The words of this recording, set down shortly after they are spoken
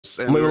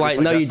And we were like,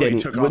 no, you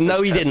didn't.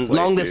 No, you didn't.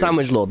 Long live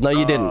Sandwich Lord. No,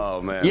 you didn't. Oh,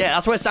 man. Yeah,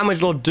 that's where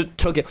Sandwich Lord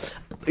took it.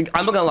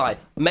 I'm not gonna lie.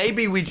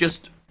 Maybe we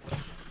just...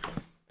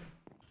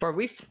 Bro,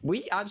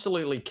 we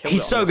absolutely killed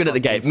He's so good at the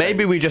game.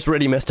 Maybe we just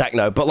really miss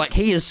Techno, but like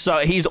he's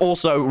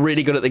also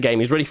really good at the game.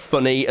 He's really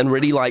funny and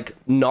really like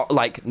not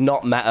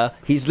meta.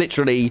 He's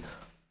literally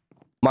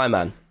my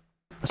man.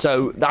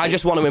 So I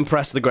just want to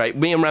impress the great.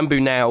 Me and Rambo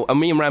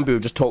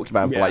have just talked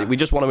about him. Yeah. Like we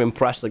just want to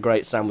impress the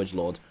great Sandwich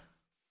Lord.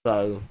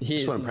 So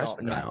he's not impressed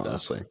the guy,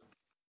 honestly.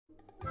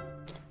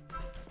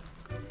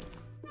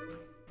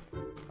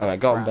 All right,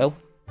 go on, Bill.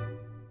 All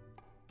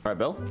right,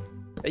 Bill.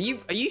 Are you?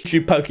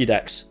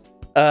 Pokédex.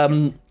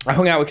 I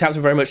hung out with Captain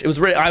very much. It was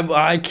really,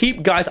 I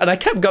keep guys, and I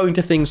kept going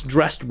to things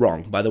dressed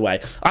wrong, by the way.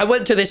 I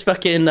went to this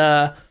fucking,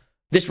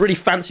 this really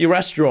fancy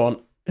restaurant,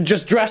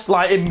 just dressed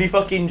like in me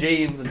fucking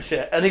jeans and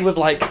shit. And he was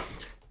like,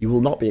 you will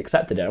not be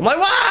accepted here. I'm like,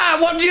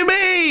 what do you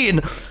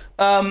mean?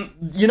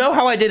 You know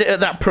how I did it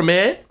at that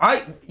premiere? I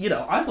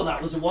thought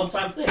that was a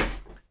one-time thing.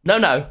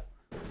 No.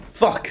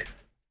 Fuck.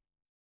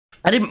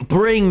 I didn't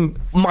bring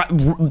my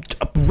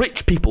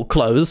rich people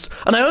clothes,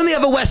 and I only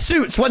ever wear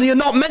suits when you're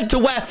not meant to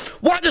wear.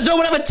 Why does no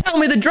one ever tell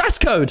me the dress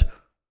code?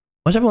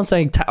 Why's everyone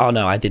saying oh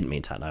no, I didn't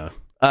mean techno.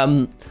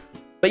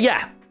 But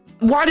yeah,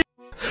 why did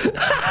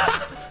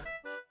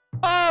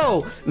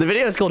oh, the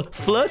video is called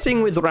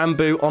Flirting with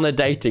Rambo on a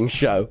Dating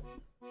Show.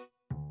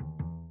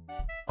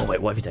 Oh wait,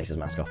 what if he takes his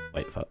mask off?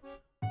 Wait, fuck.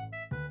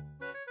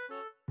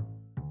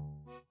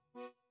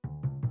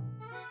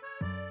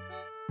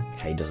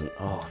 Okay, he doesn't.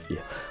 Oh, yeah.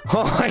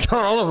 Oh my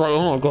god! I was like,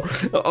 oh my god.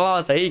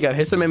 Oh, so here you go.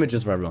 Here's some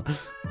images for everyone.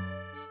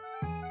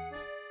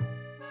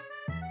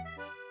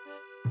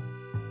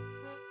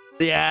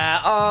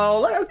 Yeah.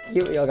 Oh, look how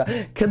cute you are.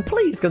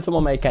 Can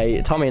someone make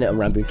a Tommyinnit and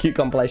Rambo cute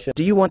compilation?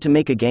 Do you want to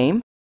make a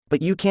game,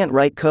 but you can't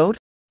write code?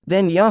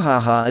 Then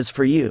Yahaha is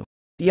for you.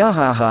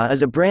 Yahaha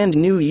is a brand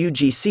new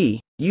UGC,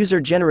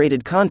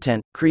 user-generated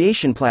content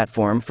creation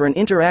platform for an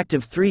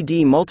interactive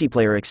 3D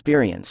multiplayer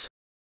experience.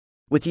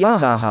 With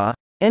Yahaha,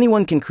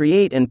 anyone can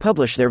create and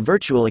publish their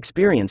virtual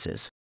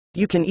experiences.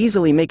 You can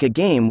easily make a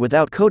game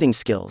without coding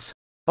skills.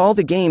 All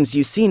the games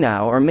you see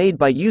now are made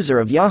by user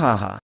of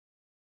Yahaha.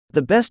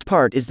 The best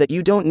part is that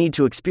you don't need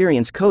to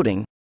experience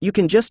coding, you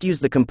can just use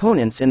the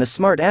components and the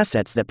smart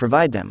assets that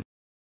provide them.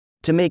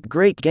 To make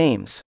great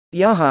games,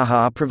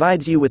 Yahaha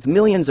provides you with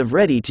millions of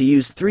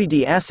ready-to-use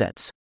 3D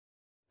assets.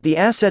 The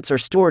assets are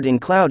stored in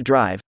Cloud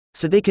Drive,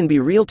 so they can be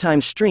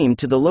real-time streamed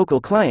to the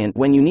local client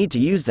when you need to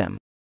use them.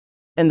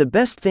 And the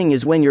best thing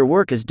is when your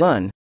work is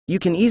done, you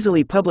can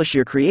easily publish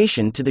your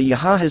creation to the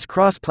Yahaha's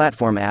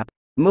cross-platform app,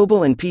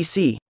 mobile and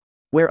PC,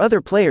 where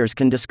other players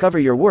can discover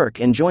your work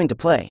and join to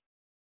play.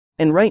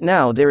 And right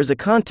now there is a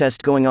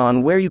contest going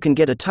on where you can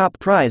get a top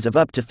prize of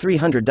up to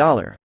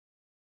 $300.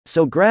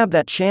 So grab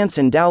that chance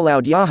and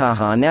download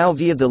Yahaha now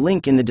via the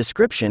link in the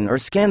description or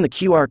scan the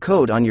QR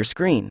code on your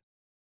screen.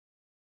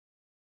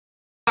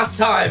 Last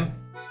time.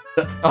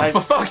 Oh,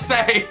 for fuck's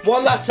sake!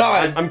 One last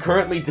time. I'm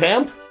currently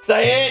damp.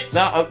 Say it!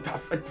 No,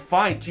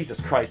 fine.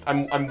 Jesus Christ,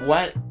 I'm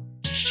wet. No.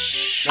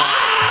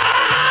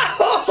 Ah!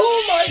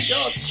 Oh my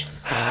god!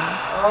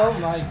 Oh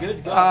my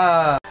good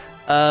god.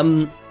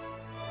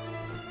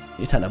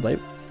 You techno blade.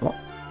 What?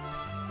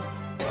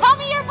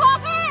 Tommy, you're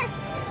poggers!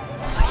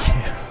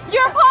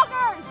 You're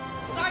poggers!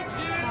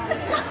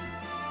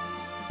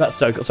 That's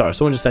so cool. Sorry,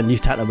 someone just said new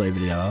techno blade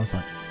video. I was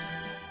like,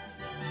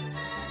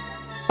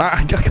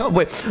 I can't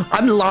wait.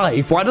 I'm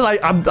live. Why did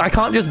I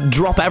can't just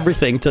drop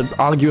everything to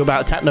argue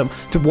about techno,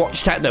 to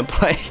watch techno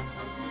play.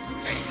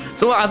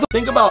 So I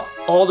think about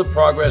all the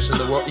progress in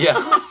the world.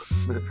 Yeah.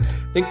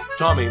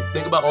 Tommy,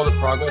 think about all the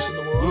progress in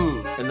the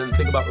world, and then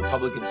think about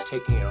Republicans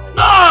taking it all.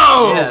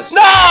 No! Yes.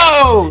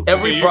 No!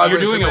 Every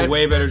progress. You're doing a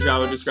way better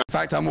job of describing. In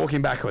fact, I'm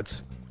walking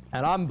backwards.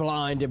 And I'm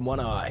blind in one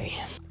eye.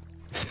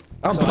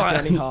 I'm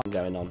blind.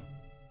 Going on.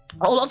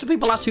 Oh, lots of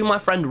people ask who my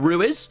friend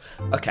Rue is.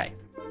 Okay.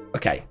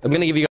 I'm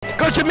gonna give you.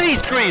 Go to me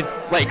screen.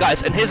 Wait,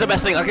 guys, and here's the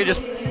best thing. I could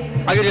just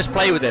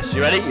play with this.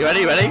 You ready? You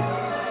ready?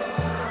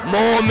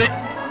 More me.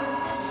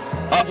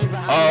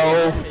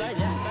 Oh.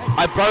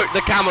 I broke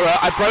the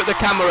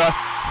camera.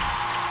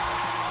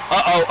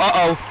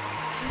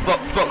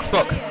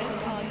 Fuck.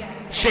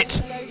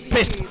 Shit.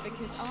 Pissed.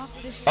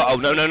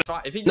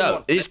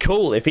 No, it's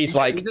cool if he's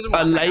like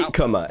a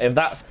latecomer. If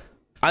that,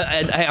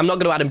 I'm not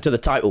gonna add him to the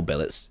title,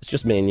 Bill. It's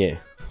just me and you.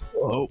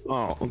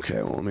 Oh,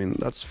 okay. Well, I mean,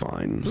 that's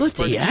fine.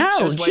 Bloody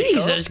hell,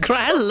 Jesus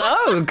Christ.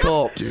 Hello,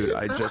 corpse. Dude,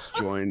 I just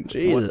joined.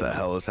 Jesus. What the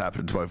hell has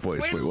happened to my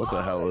voice? Wait, what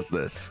the hell is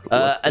this?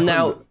 And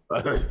now...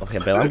 Okay,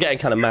 Bill, I'm getting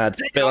kind of mad.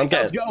 Bill, I'm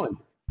getting...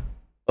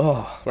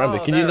 Oh,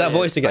 Rambo, can you do that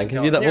voice again? Can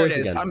you do that voice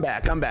again? I'm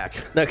back.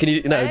 No, can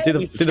you... No, do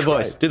the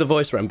voice. Do the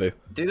voice, Rambo.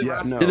 Do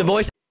the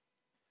voice.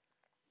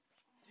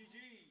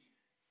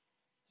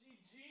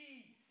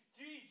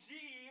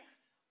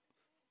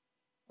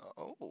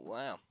 Oh,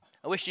 wow.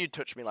 I wish you'd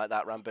touch me like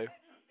that, Rambo. There's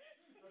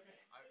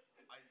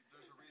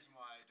a reason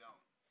why I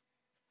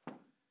don't.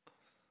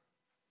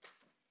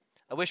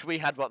 I wish we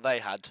had what they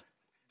had.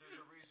 There's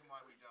a reason why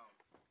we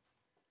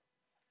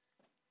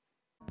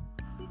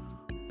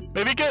don't.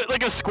 Maybe get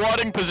like a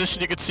squatting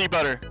position you could see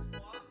better.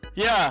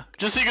 Yeah,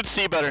 just so you could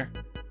see better.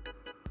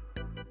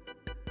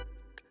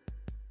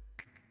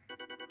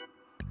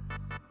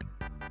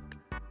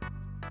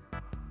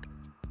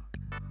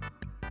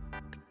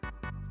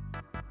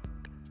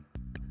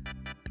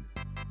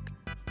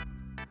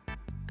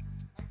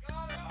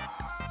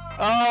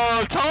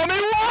 Oh, Tommy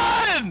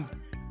won!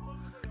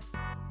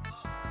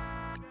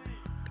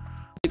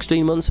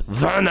 16 months.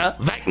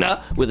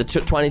 Vecna with the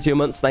 22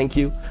 months. Thank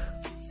you.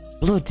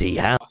 Bloody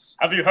hell.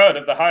 Have you heard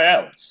of the High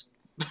Elves?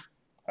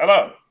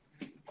 Hello.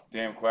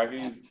 Damn,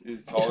 Quacky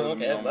is taller than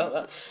me.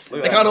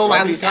 They can't all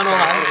land.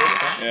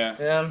 Yeah.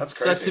 Yeah, That's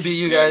crazy. sucks to be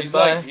you guys.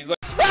 Bye. He's like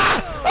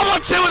Ah! I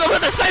want two of them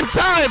at the same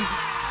time!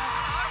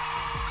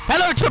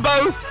 Hello,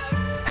 Turbo!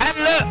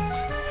 Hello!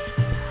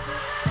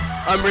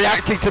 I'm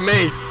reacting to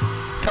me.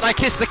 Can I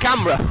kiss the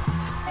camera?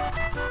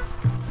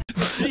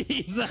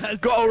 Jesus.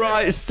 Got a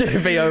right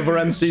stiffy over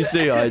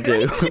MCC, I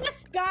do.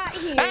 Just got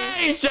here.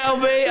 Hey,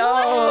 Shelby!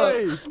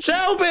 Oh,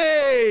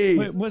 Shelby!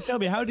 Wait, well,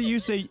 Shelby, how do you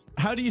say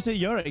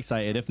you're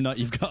excited if not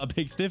you've got a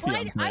big stiffy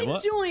on tonight? I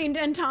What? joined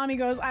and Tommy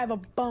goes, I have a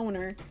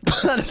boner.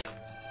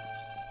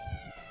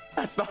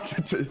 That's not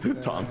good to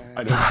Tom.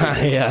 I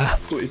don't. Yeah.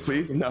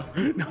 Please, no,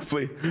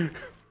 please.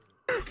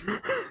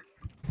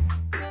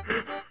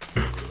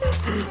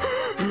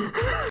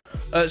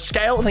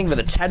 Scale, think of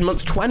it, 10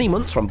 months, 20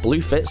 months from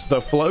Blue Fits, the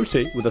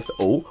floaty with a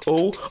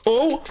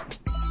oh!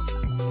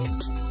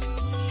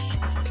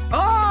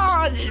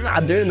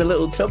 I'm doing the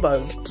little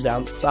Tubbo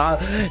dance.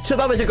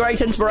 Tubbo is a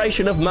great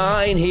inspiration of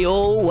mine. He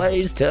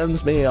always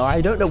turns me on. I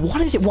don't know, what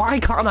is it? Why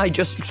can't I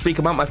just speak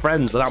about my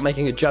friends without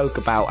making a joke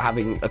about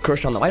having a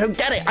crush on them? I don't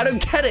get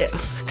it.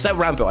 Except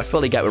Rambo. I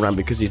fully get with Rambo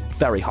because he's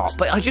very hot.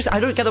 But I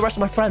don't get the rest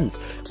of my friends.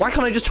 Why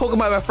can't I just talk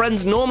about my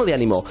friends normally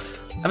anymore?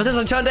 Ever since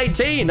I turned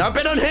 18, I've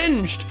been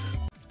unhinged.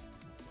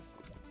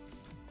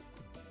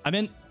 I'm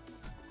in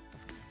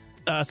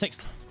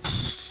 6th.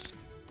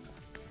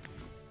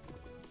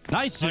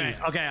 Nice. Okay,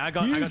 I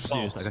got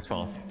 12. I got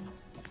 12.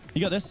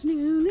 You got this.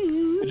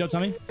 Good job,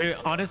 Tommy. Dude,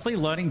 honestly,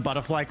 learning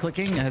butterfly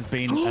clicking has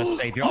been a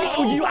savior.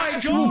 Oh, you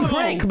actual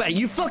prick, mate!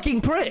 You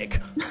fucking prick!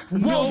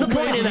 What was the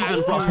point in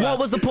that, Frost? What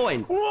was the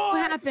point? What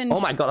happened? Oh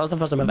my god, that was the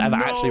first time I've ever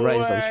actually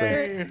raised on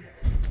stream.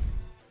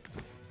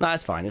 No,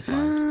 it's fine. It's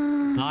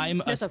fine.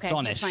 I'm It's okay,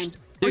 astonished. it's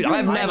fine. Dude,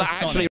 I've never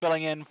actually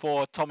filling in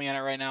for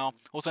Tommyinnit right now,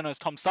 also known as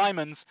Tom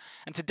Simons.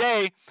 And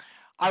today,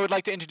 I would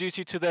like to introduce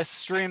you to this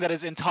stream that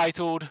is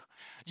entitled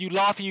 "You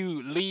Laugh,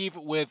 You Leave"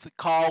 with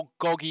Carl,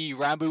 Goggy,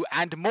 Rambo,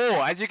 and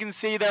more. As you can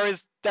see, there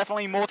is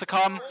definitely more to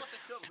come.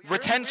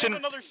 Retention,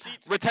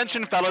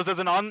 fellas. There's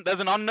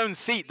an unknown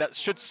seat that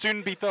should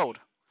soon be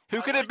filled.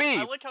 Who could it be?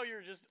 I like how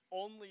you're just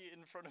only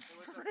in front of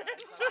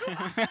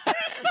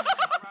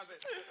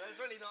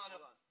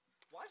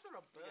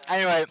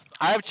Anyway,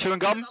 I have chewing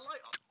gum.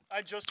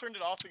 I just turned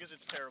it off because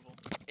it's terrible.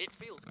 It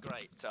feels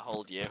great to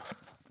hold you.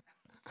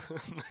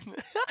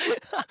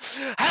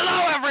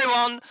 Hello,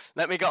 everyone!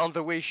 Let me get on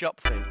the Wii Shop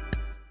thing.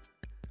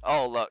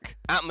 Oh, look.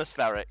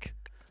 Atmospheric.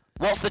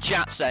 What's the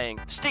chat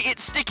saying?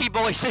 It's Sticky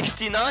Boy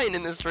 69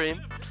 in the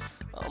stream.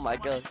 Oh, my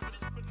God.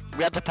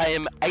 We had to pay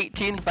him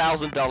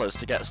 $18,000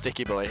 to get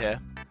Sticky Boy here.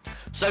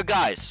 So,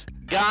 guys,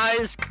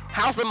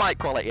 how's the mic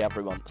quality,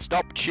 everyone?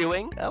 Stop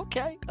chewing.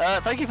 Okay.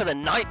 Thank you for the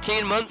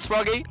 19 months,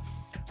 Froggy.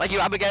 Thank you,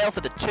 Abigail,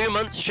 for the 2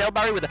 months.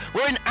 Shellberry with the...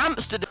 We're in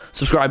Amsterdam.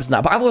 subscribers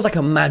now, but I've always like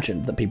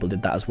imagined that people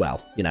did that as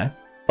well, you know?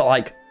 But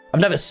like, I've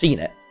never seen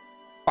it,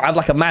 but I've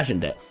like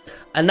imagined it.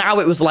 And now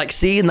it was like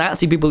seeing that,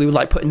 see people who were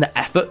like putting the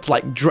effort to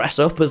like dress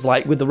up as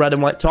like with the red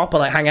and white top and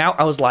like hang out.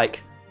 I was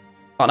like,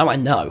 oh, now I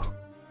know.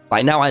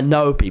 Like now I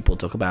know people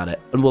talk about it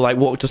and will like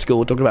walk to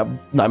school talking about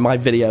like my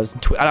videos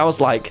and and I was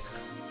like,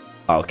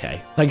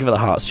 okay, thank you for the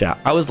hearts, chat.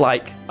 I was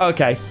like,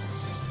 okay.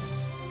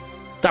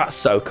 That's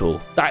so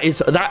cool. That is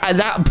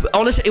that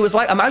honestly, it was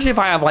like, imagine if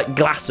I have like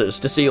glasses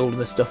to see all of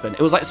this stuff in. It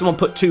was like someone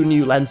put 2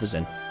 new lenses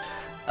in.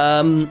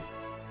 You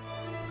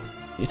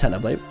turn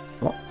up, babe.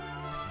 What?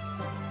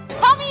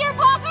 Tell me your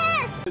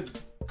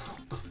poggers!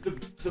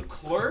 The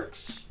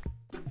clerks?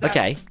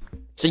 Okay.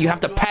 So you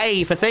have to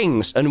pay for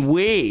things, and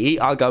we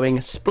are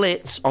going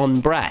splits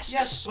on breasts.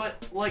 Yes,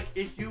 but like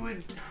if you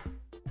would,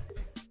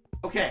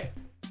 okay,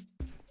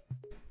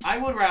 I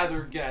would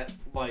rather get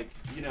like,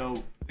 you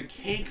know, the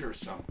cake or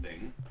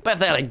something. But if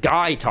they had a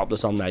guy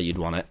topless on there, you'd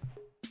want it.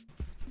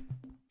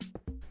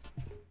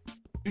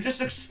 You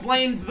just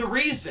explained the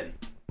reason.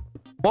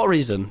 What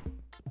reason?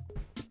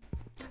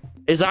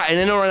 Is that an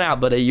in or an out,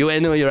 buddy? You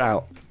in or you're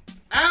out?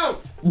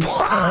 Out!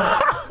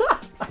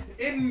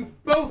 In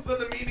both of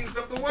the meanings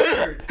of the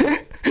word.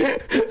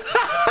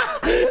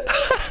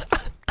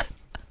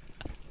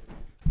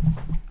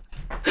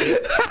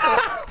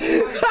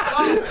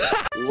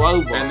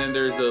 And then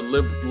there's a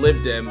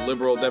Lib Dem,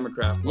 Liberal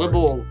Democrat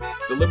Party.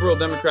 The Liberal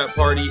Democrat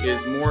Party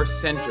is more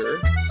center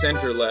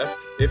left,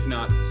 if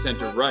not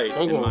center right,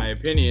 in my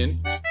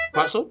opinion.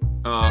 Pretzel?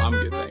 I'm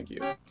good, thank you.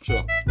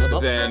 Sure.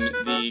 Then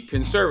the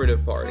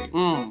Conservative Party.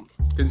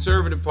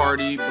 Conservative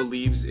Party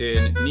believes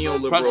in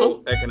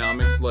neoliberal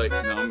economics, like,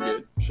 no, I'm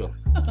good. Sure.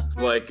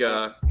 Like,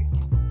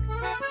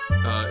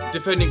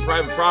 defending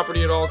private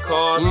property at all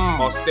costs,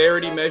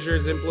 austerity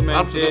measures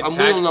implemented,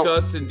 Absolutely. tax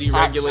cuts and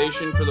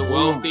deregulation for the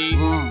wealthy,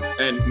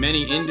 and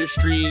many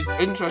industries.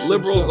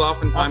 Liberals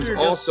oftentimes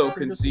also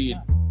concede.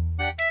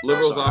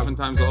 Liberals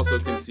oftentimes also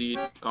concede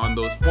on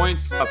those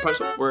points,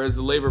 whereas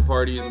the Labour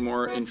Party is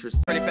more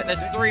interested.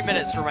 There's 3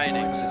 minutes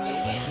remaining.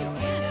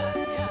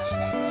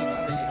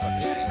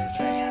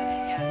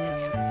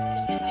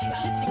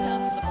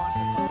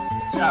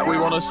 Chat, we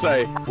want to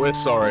say we're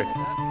sorry.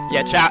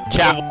 Yeah, chat,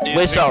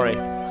 we're sorry.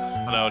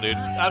 I know, dude.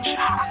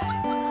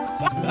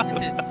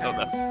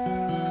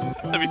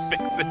 Let me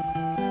fix it.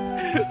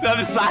 So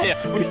the sire,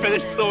 we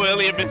finished so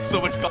early and missed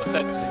so much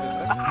content.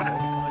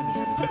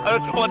 I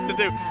don't know what to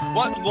do.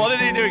 What are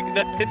they doing?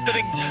 They're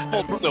hitting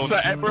Coldstone. So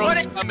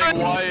everyone's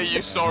spamming, why are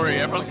you sorry?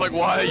 Everyone's like,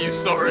 why are you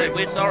sorry?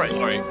 We're sorry.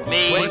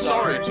 Me, we're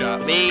sorry,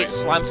 chat. Me,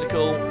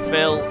 Slamsicle,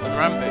 Phil, and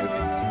Rambo.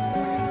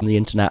 On the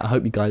internet. I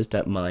hope you guys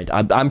don't mind.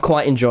 I'm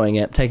quite enjoying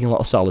it, taking a lot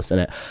of solace in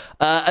it.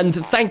 And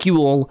thank you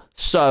all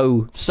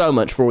so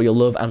much for all your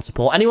love and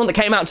support. Anyone that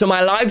came out to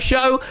my live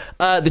show,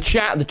 the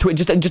chat, the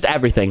Twitch, just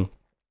everything.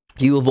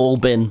 You have all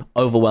been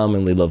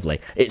overwhelmingly lovely.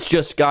 It's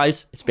just,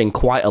 guys, it's been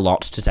quite a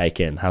lot to take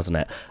in, hasn't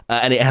it?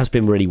 And it has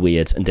been really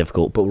weird and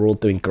difficult, but we're all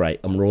doing great,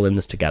 and we're all in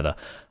this together.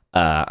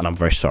 And I'm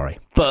very sorry.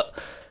 But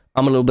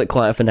I'm a little bit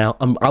quiet for now.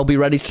 I'll be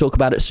ready to talk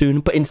about it soon.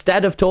 But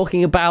instead of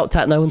talking about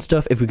techno and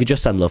stuff, if we could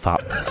just send love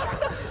heart.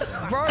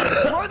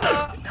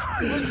 Brother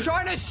was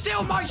trying to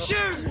steal my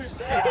shoes.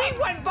 He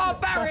went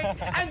barbaric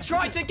and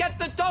tried to get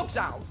the dogs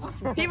out.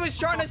 He was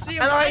trying to see.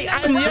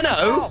 And you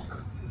know.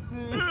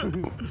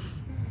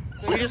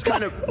 We just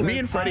kind of, me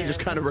and Freddie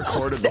just kind of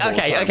recorded the whole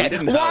Okay.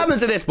 time. What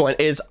happens at this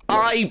point is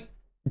I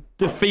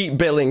defeat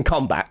Bill in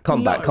combat.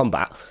 And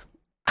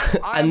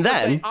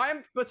then I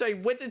am but a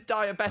withered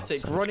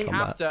diabetic running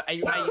after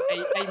a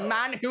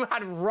man who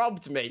had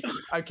robbed me,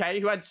 okay,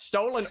 who had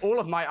stolen all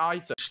of my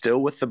items.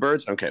 Still with the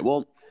birds? Okay,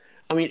 well,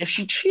 I mean, if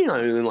she cheated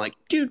on you, then like,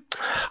 dude,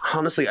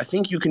 honestly, I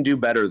think you can do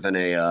better than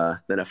a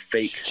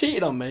fake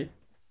cheated on me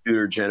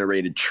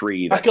computer-generated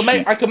tree. I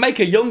could make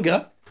her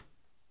younger.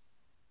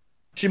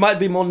 She might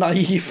be more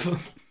naive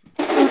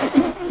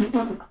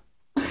and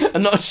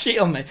not cheat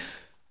on me.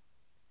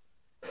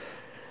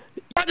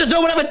 I just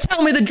don't want to ever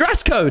tell me the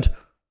dress code.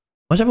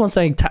 Why's everyone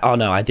saying oh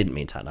no, I didn't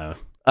mean techno.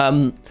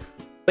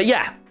 But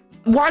yeah,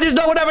 why does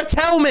no one ever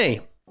tell me?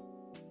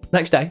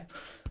 Next day,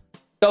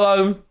 go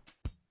home.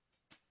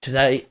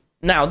 Today,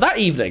 now that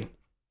evening,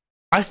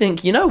 I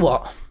think, you know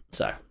what?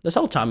 So this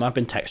whole time I've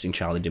been texting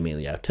Charlie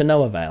D'Amelio to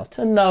no avail.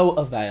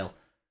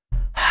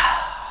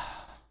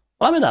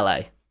 Well, I'm in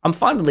LA. I'm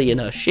finally in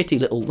a shitty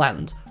little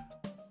land.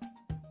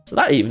 So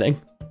that evening,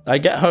 I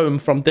get home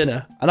from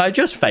dinner and I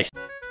just face.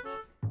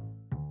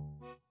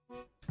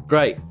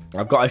 Great,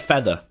 I've got a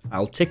feather.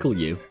 I'll tickle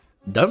you.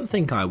 Don't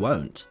think I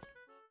won't.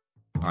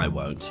 I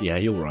won't. Yeah,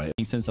 you're right.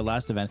 Since the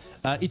last event,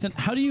 Ethan,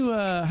 how do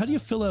you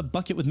fill a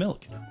bucket with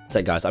milk?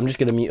 So guys, I'm just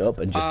gonna mute up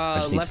and I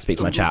just need to speak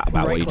to my chat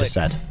about what you just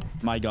said.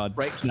 My God,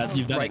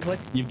 you've done it.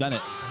 You've done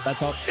it.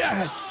 That's all.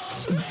 Yes.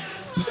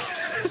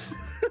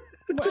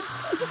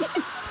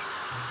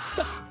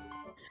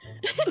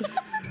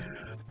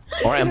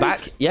 All right, I'm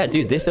back. Yeah,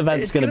 dude, this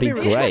event's gonna be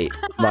great.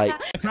 Like,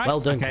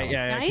 well done. Okay,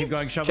 yeah, Nice. keep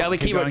going. Shall we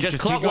keep it? Just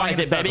clockwise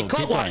it, baby.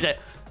 Clockwise it.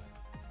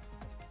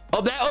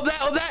 Up there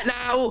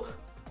now.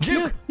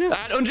 Juke and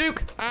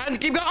unjuke and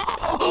keep going.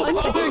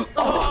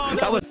 Oh,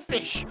 that was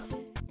fish.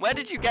 Where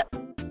did you get?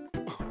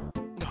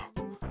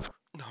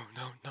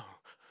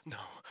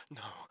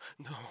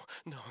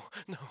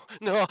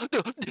 No.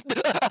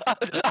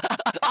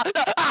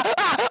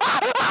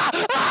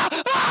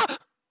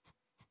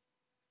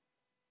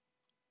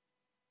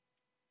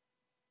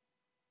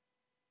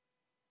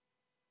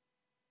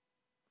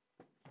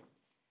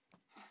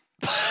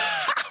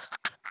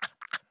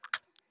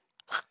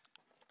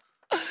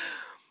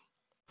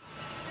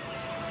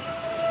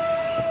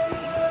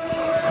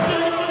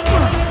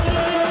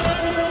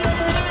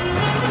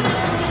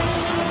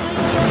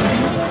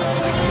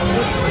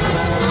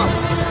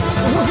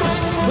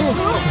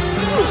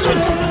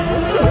 Oh,